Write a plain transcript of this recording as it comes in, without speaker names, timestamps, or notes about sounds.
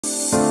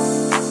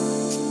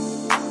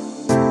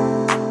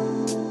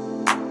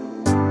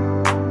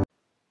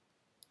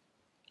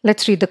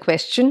Let's read the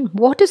question.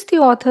 What is the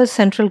author's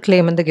central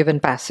claim in the given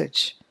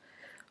passage?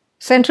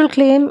 Central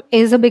claim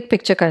is a big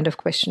picture kind of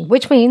question,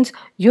 which means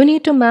you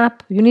need to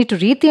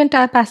read the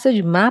entire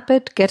passage, map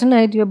it, get an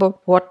idea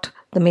about what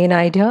the main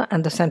idea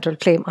and the central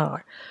claim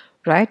are,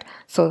 right?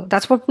 So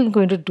that's what we're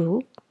going to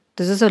do.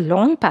 This is a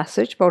long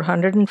passage, about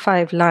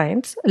 105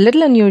 lines, a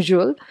little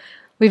unusual.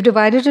 We've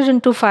divided it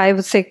into 5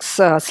 or 6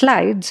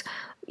 slides.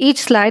 Each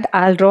slide,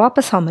 I'll draw up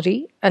a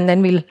summary, and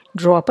then we'll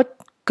draw up a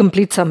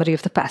complete summary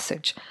of the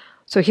passage.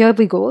 So here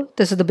we go.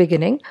 This is the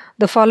beginning.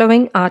 The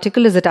following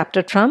article is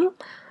adapted from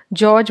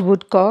George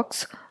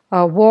Woodcock's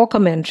War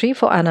Commentary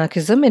for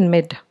Anarchism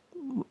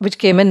which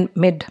came in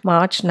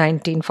mid-March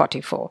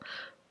 1944.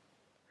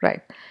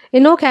 Right.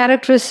 In no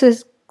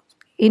characteristic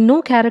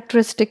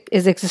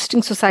is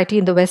existing society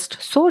in the West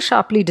so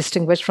sharply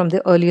distinguished from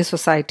the earlier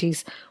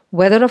societies,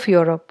 whether of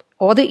Europe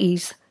or the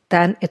East,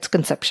 than its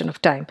conception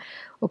of time.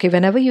 Okay,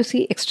 whenever you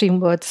see extreme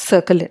words,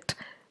 circle it.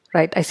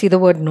 Right, I see the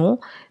word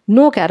no.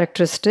 No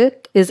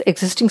characteristic is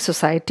existing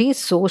society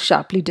so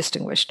sharply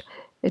distinguished.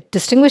 It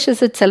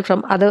distinguishes itself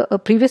from other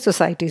previous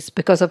societies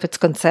because of its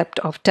concept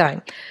of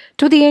time.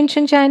 To the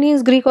ancient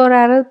Chinese, Greek or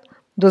Arab,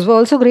 those were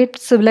also great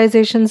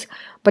civilizations,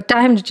 but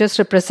time just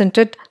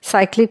represented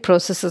cyclic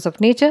processes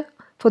of nature.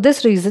 For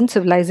this reason,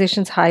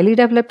 civilizations highly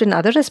developed in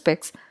other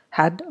respects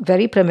had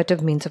very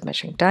primitive means of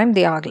measuring time,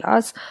 the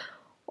hourglass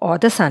or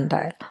the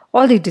sundial.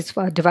 All these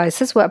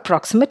devices were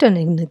approximate and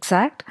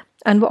inexact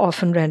and were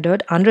often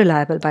rendered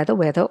unreliable by the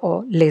weather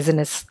or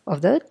laziness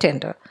of the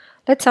tender.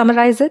 Let's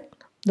summarize it.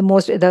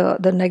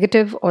 The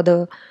negative or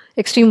the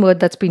extreme word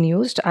that's been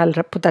used, I'll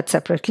put that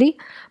separately.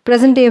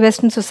 Present day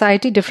Western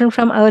society different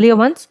from earlier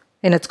ones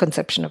in its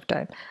conception of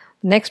time.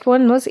 Next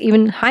one was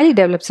even highly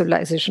developed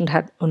civilization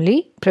had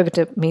only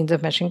primitive means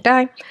of measuring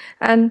time,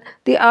 and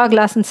the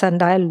hourglass and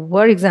sundial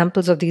were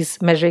examples of these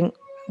measuring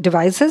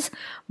devices,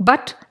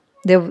 but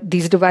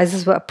these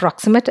devices were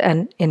approximate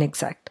and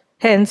inexact,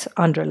 hence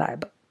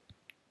unreliable.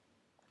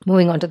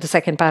 Moving on to the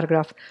second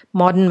paragraph.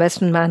 Modern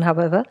Western man,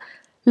 however,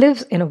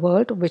 lives in a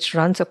world which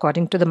runs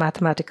according to the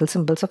mathematical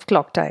symbols of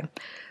clock time.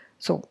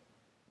 So,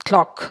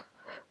 clock.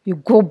 You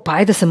go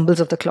by the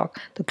symbols of the clock.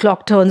 The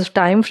clock turns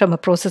time from a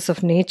process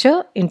of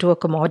nature into a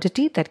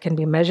commodity that can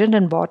be measured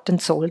and bought and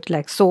sold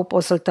like soap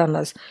or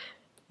sultanas.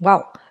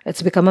 Wow,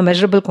 it's become a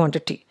measurable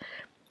quantity.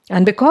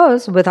 And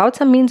because without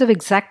some means of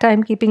exact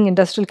timekeeping,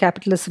 industrial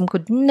capitalism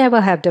could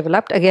never have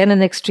developed, again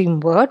an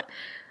extreme word,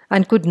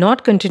 and could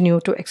not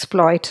continue to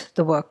exploit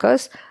the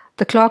workers,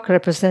 the clock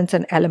represents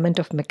an element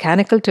of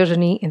mechanical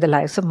tyranny in the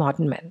lives of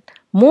modern men.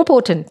 More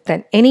potent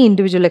than any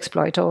individual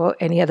exploiter or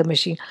any other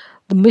machine.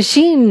 The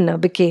machine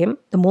became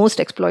the most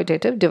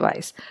exploitative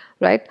device,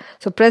 right?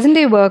 So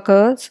present-day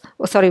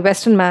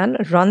Western man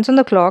runs on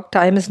the clock.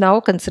 Time is now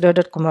considered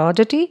a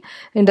commodity.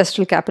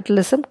 Industrial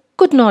capitalism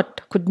could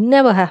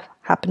never have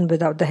happened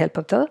without the help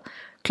of the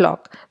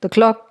clock. The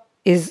clock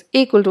is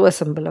equal to a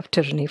symbol of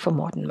tyranny for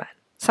modern man.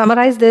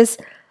 Summarize this.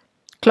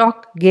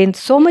 Clock gained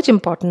so much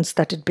importance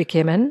that it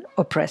became an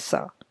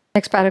oppressor.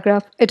 Next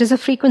paragraph. It is a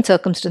frequent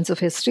circumstance of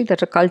history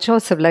that a culture or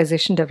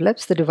civilization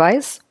develops the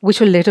device which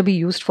will later be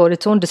used for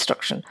its own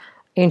destruction.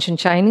 Ancient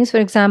Chinese, for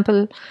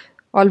example,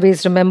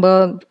 always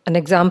remember an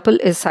example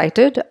is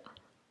cited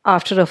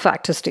after a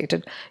fact is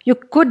stated. You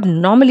could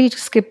normally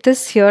skip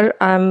this. Here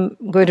I'm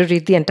going to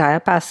read the entire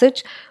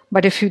passage,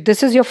 but if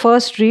this is your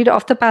first read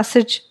of the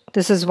passage,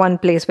 this is one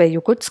place where you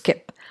could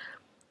skip.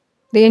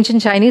 The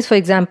ancient Chinese, for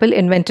example,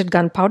 invented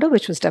gunpowder,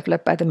 which was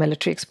developed by the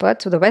military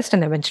experts of the West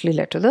and eventually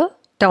led to the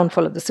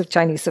downfall of the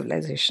Chinese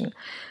civilization.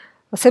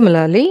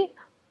 Similarly,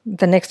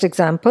 the next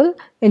example,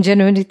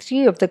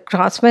 ingenuity of the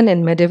craftsmen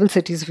in medieval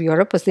cities of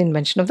Europe was the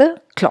invention of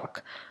the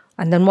clock.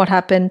 And then what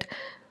happened?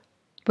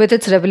 With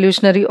its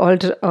revolutionary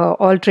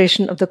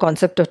alteration of the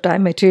concept of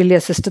time, materially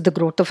assisted the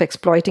growth of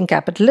exploiting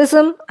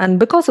capitalism, and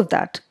because of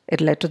that,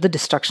 it led to the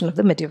destruction of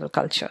the medieval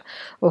culture.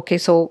 Okay,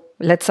 so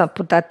let's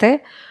put that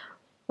there.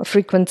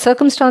 Frequent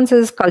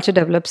circumstances, culture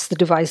develops the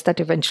device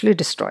that eventually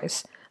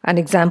destroys. And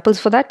examples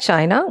for that,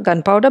 China,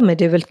 gunpowder,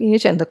 medieval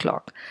age, and the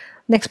clock.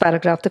 Next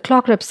paragraph, the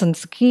clock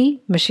represents the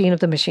key machine of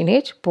the machine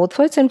age, both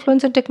for its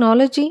influence on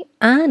technology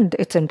and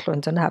its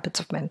influence on the habits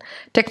of men.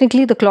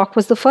 Technically, the clock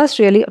was the first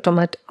really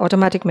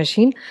automatic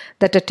machine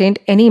that attained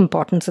any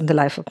importance in the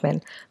life of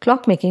men.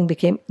 Clockmaking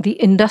became the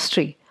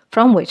industry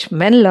from which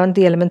men learned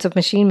the elements of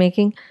machine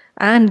making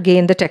and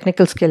gained the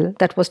technical skill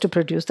that was to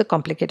produce the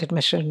complicated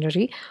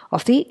machinery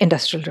of the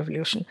Industrial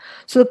Revolution.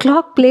 So the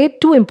clock played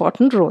two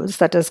important roles,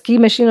 that is, key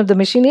machine of the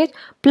machine age,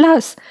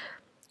 plus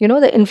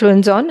the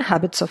influence on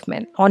habits of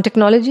men, on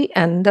technology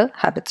and the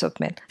habits of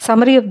men.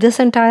 Summary of this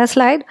entire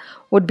slide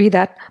would be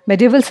that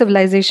medieval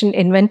civilization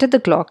invented the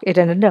clock. It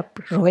ended up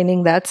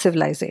ruining that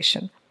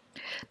civilization.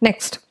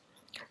 Next,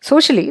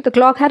 socially, the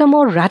clock had a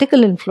more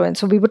radical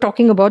influence. So we were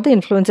talking about the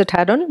influence it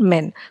had on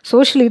men.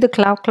 Socially, the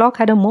clock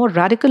had a more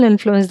radical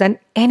influence than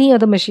any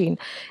other machine,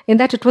 in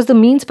that it was the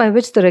means by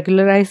which the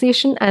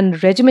regularization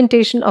and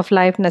regimentation of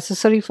life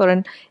necessary for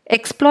an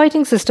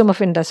exploiting system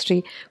of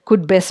industry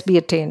could best be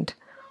attained.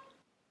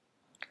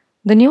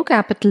 The new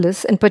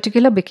capitalists in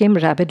particular became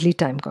rabidly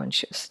time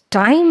conscious.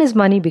 Time is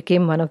money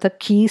became one of the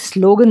key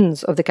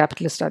slogans of the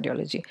capitalist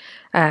ideology,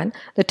 and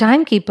the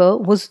timekeeper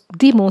was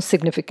the most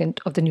significant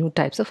of the new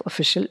types of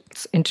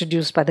officials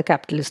introduced by the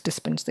capitalist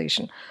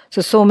dispensation.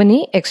 So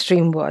many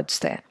extreme words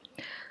there.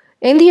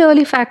 In the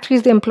early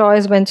factories, the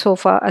employers went so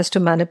far as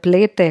to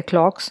manipulate their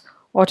clocks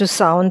or to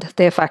sound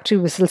their factory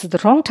whistles at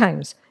the wrong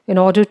times in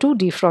order to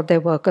defraud their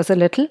workers a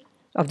little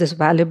of this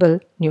valuable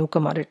new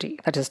commodity,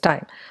 that is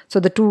time. So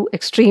the two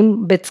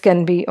extreme bits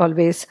can be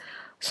always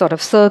sort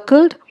of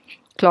circled.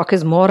 Clock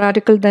is more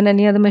radical than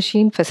any other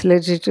machine,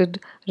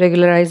 facilitated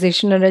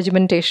regularization and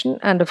regimentation.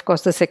 And of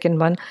course, the second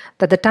one,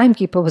 that the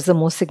timekeeper was the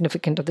most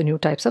significant of the new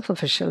types of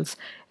officials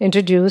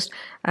introduced,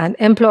 and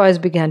employers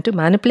began to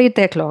manipulate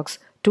their clocks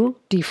to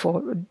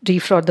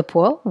defraud the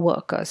poor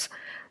workers.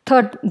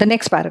 Third, the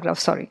next paragraph,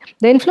 sorry.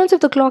 The influence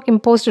of the clock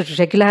imposed a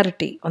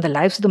regularity on the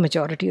lives of the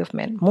majority of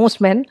men. Most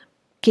men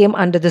came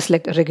under this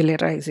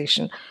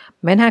regularization.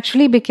 Men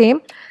actually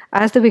became,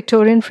 as the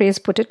Victorian phrase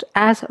put it,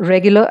 as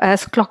regular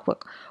as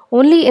clockwork.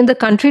 Only in the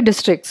country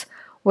districts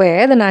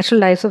where the natural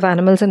lives of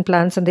animals and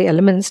plants and the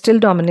elements still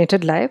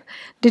dominated life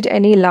did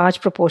any large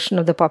proportion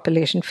of the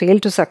population fail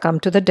to succumb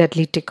to the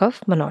deadly tick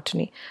of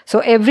monotony.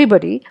 So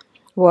everybody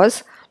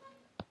was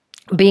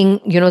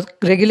being,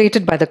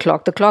 regulated by the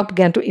clock. The clock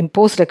began to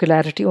impose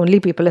regularity.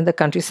 Only people in the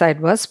countryside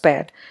were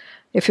spared.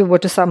 If you were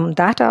to sum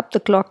that up, the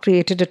clock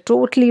created a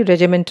totally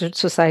regimented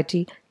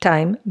society.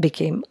 Time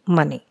became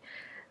money.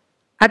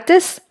 At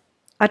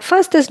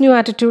first, this new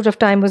attitude of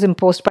time was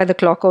imposed by the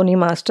clock-owning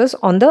masters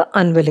on the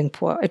unwilling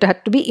poor. It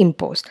had to be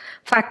imposed.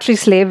 Factory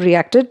slave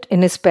reacted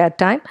in his spare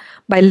time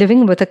by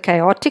living with a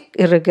chaotic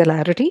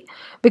irregularity,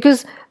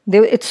 because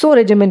it's so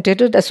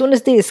regimented. As soon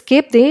as they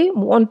escape, they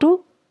want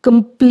to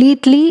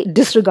completely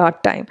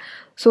disregard time.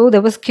 So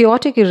there was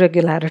chaotic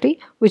irregularity,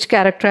 which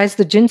characterized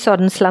the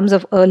gin-sodden slums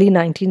of early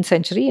 19th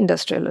century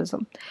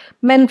industrialism.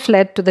 Men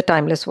fled to the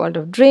timeless world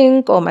of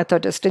drink or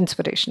Methodist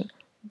inspiration.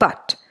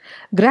 But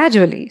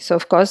gradually, so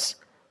of course,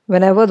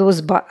 whenever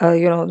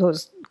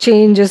those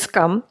changes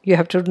come, you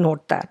have to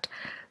note that.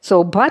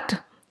 So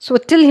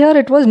till here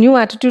it was new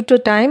attitude to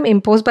time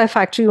imposed by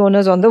factory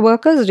owners on the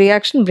workers.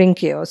 Reaction bring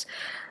chaos.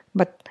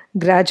 But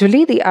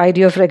gradually, the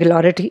idea of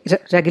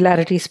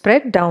regularity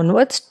spread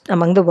downwards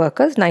among the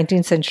workers.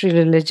 19th century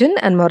religion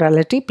and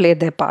morality played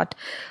their part.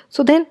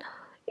 So then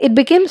it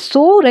became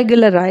so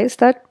regularized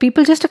that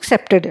people just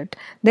accepted it.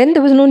 Then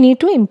there was no need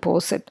to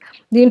impose it.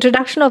 The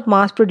introduction of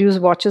mass-produced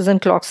watches and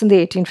clocks in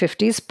the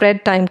 1850s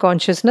spread time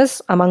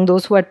consciousness among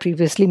those who had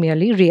previously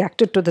merely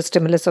reacted to the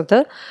stimulus of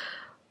the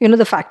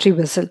factory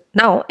whistle.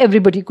 Now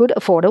everybody could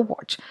afford a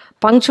watch.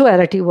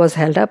 Punctuality was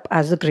held up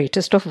as the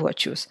greatest of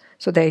virtues.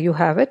 So there you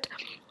have it.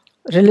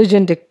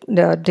 Religion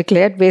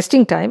declared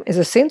wasting time is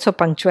a sin, so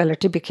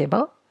punctuality became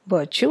a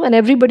virtue, and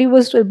everybody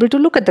was able to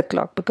look at the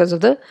clock because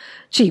of the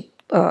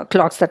cheap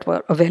clocks that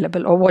were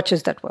available or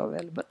watches that were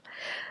available.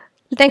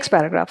 Next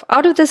paragraph.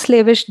 Out of this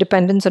slavish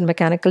dependence on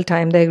mechanical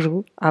time, there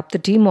grew up the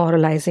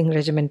demoralizing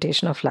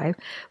regimentation of life,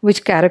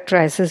 which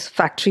characterizes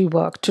factory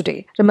work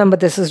today. Remember,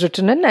 this is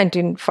written in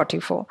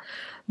 1944.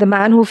 The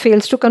man who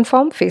fails to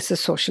conform faces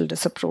social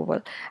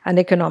disapproval and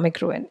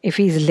economic ruin. If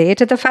he is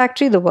late at the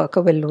factory, the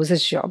worker will lose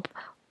his job.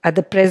 At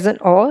the present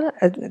or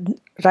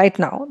right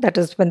now, that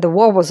is when the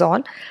war was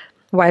on,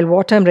 while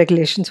wartime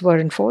regulations were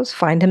enforced,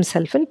 find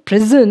himself in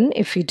prison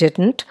if he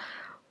didn't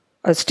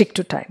stick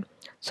to time.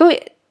 So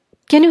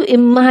can you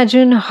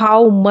imagine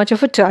how much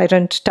of a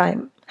tyrant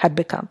time had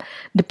become?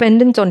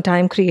 Dependence on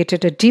time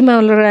created a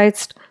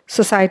demoralized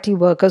society.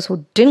 Workers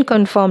who didn't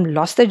conform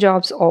lost their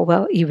jobs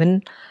or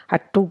even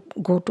had to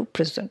go to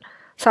prison.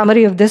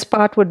 Summary of this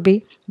part would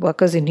be: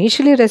 workers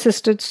initially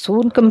resisted,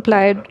 soon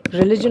complied.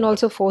 Religion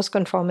also forced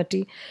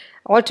conformity.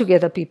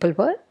 Altogether, people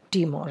were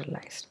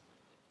demoralized.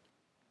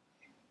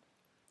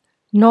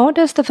 Nor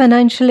does the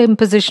financial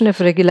imposition of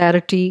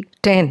regularity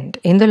tend,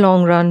 in the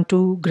long run,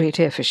 to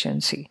greater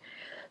efficiency.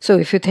 So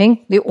if you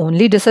think the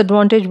only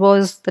disadvantage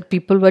was that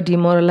people were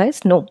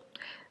demoralized, no.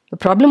 The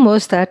problem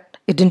was that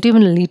it didn't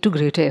even lead to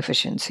greater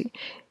efficiency.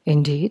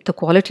 Indeed, the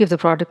quality of the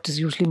product is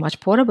usually much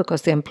poorer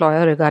because the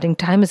employer, regarding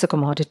time as a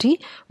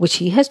commodity which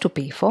he has to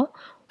pay for,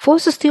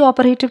 forces the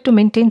operative to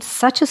maintain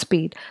such a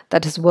speed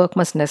that his work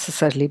must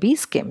necessarily be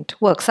skimmed.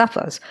 Work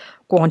suffers.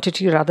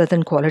 Quantity rather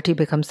than quality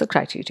becomes the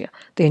criteria.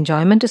 The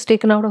enjoyment is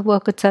taken out of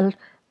work itself,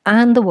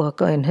 and the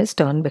worker in his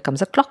turn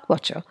becomes a clock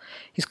watcher.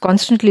 He's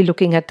constantly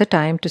looking at the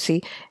time to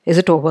see, is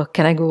it over?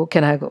 Can I go?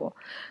 Can I go?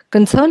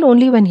 Concerned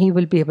only when he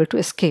will be able to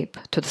escape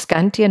to the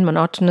scanty and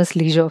monotonous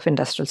leisure of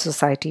industrial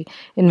society,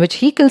 in which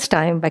he kills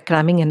time by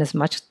cramming in as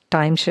much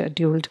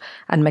time-scheduled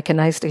and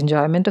mechanized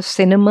enjoyment of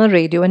cinema,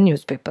 radio, and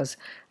newspapers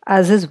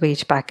as his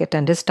wage packet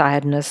and his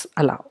tiredness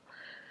allow.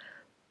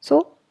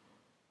 So,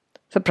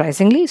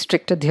 surprisingly,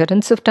 strict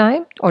adherence of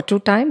time or to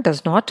time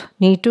does not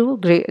need to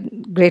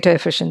greater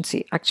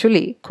efficiency.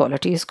 Actually,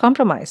 quality is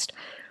compromised.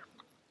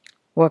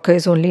 Worker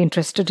is only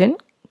interested in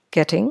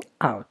getting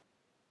out.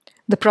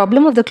 The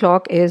problem of the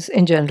clock is,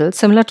 in general,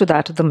 similar to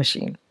that of the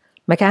machine.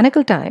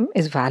 Mechanical time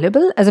is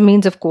valuable as a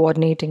means of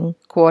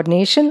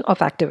coordination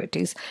of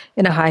activities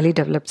in a highly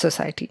developed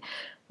society,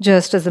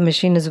 just as the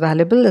machine is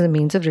valuable as a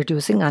means of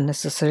reducing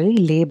unnecessary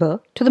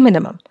labor to the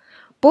minimum.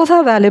 Both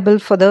are valuable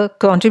for the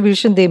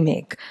contribution they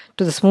make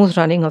to the smooth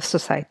running of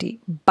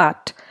society,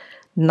 but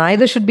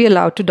neither should be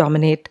allowed to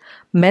dominate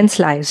men's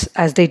lives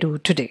as they do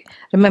today.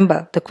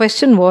 Remember, the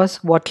question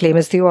was, what claim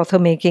is the author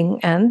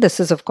making? And this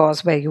is, of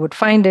course, where you would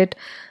find it.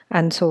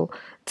 And so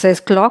it says,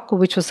 clock,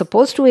 which was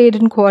supposed to aid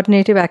in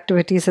coordinative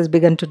activities, has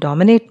begun to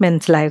dominate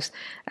men's lives.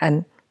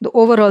 And the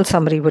overall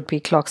summary would be,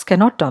 clocks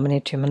cannot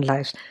dominate human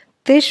lives.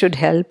 They should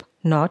help,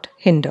 not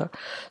hinder.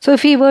 So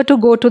if we were to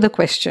go to the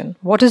question,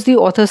 what is the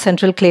author's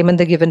central claim in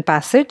the given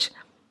passage?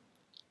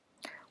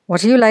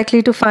 What are you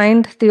likely to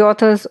find the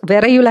author's,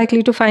 where are you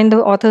likely to find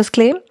the author's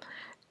claim?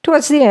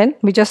 Towards the end,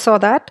 we just saw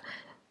that.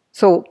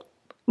 So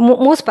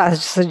most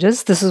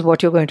passages, this is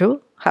what you're going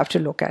to have to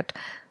look at.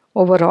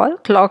 Overall,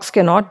 clocks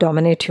cannot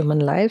dominate human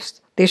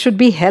lives. They should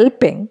be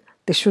helping.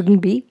 They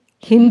shouldn't be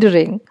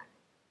hindering,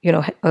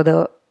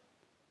 the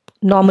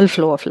normal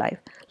flow of life.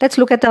 Let's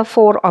look at the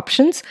 4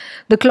 options.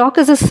 The clock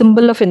is a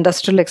symbol of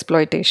industrial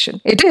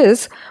exploitation. It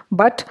is,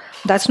 but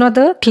that's not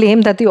the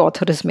claim that the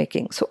author is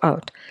making. So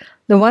out.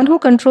 The one who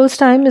controls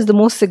time is the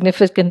most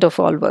significant of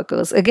all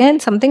workers. Again,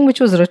 something which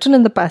was written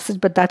in the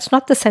passage, but that's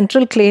not the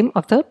central claim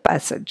of the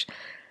passage.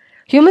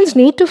 Humans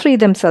need to free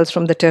themselves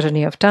from the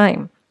tyranny of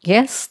time.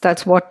 Yes,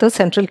 that's what the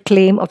central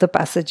claim of the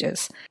passage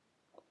is.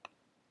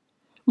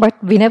 But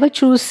we never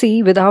choose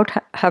C without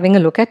having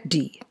a look at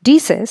D. D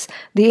says,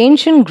 the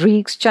ancient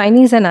Greeks,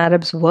 Chinese and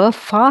Arabs were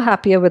far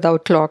happier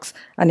without clocks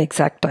and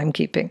exact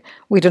timekeeping.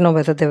 We don't know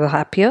whether they were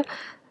happier.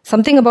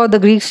 Something about the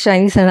Greeks,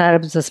 Chinese and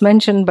Arabs is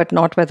mentioned, but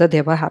not whether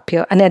they were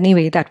happier. And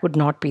anyway, that would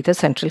not be the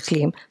central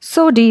claim.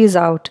 So D is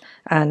out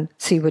and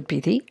C would be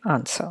the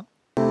answer.